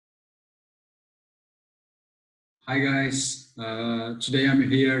Hi guys, today I'm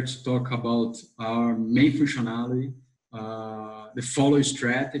here to talk about our main functionality, the follow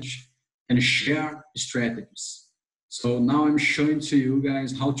strategy and share strategies. So now I'm showing to you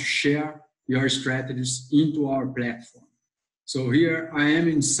guys how to share your strategies into our platform. So here I am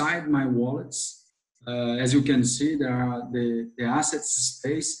inside my wallets. As you can see, there are the assets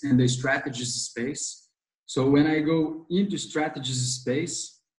space and the strategies space. So when I go into strategies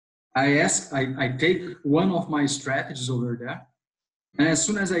space, I take one of my strategies over there, and as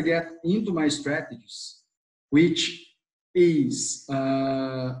soon as I get into my strategies, which is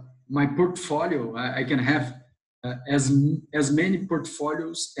my portfolio, I can have as many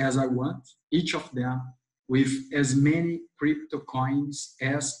portfolios as I want, each of them with as many crypto coins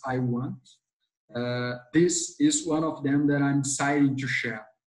as I want. This is one of them that I'm deciding to share.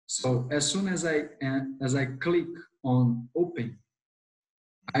 So as soon as I click on open,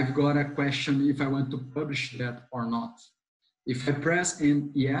 I've got a question if I want to publish that or not. If I press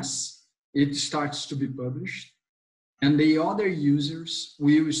in yes, it starts to be published, and the other users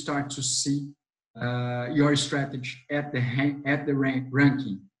will start to see your strategy at the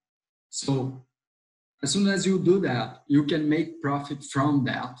ranking. So as soon as you do that, you can make profit from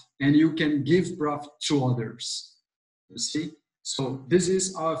that, and you can give profit to others. You see? So this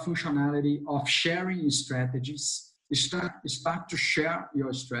is our functionality of sharing strategies. Start to share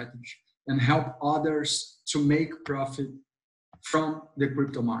your strategy and help others to make profit from the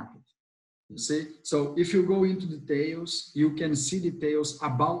crypto market. You see? So if you go into details, you can see details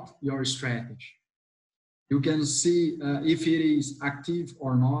about your strategy. You can see if it is active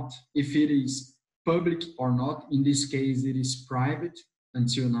or not, if it is public or not. In this case, it is private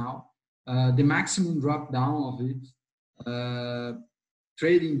until now. The maximum drop down of it,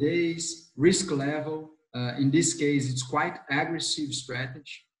 trading days, risk level. In this case, it's quite aggressive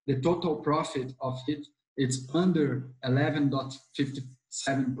strategy. The total profit of it, it's under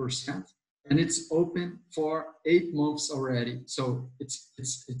 11.57%, and it's open for 8 months already. So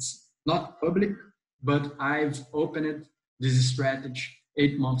it's not public, but I've opened this strategy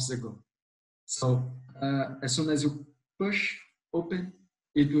 8 months ago. So as soon as you push open,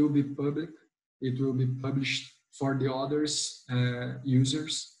 it will be public. It will be published for the others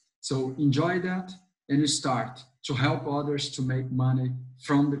users. So enjoy that and start to help others to make money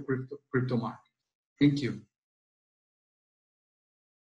from the crypto market. Thank you.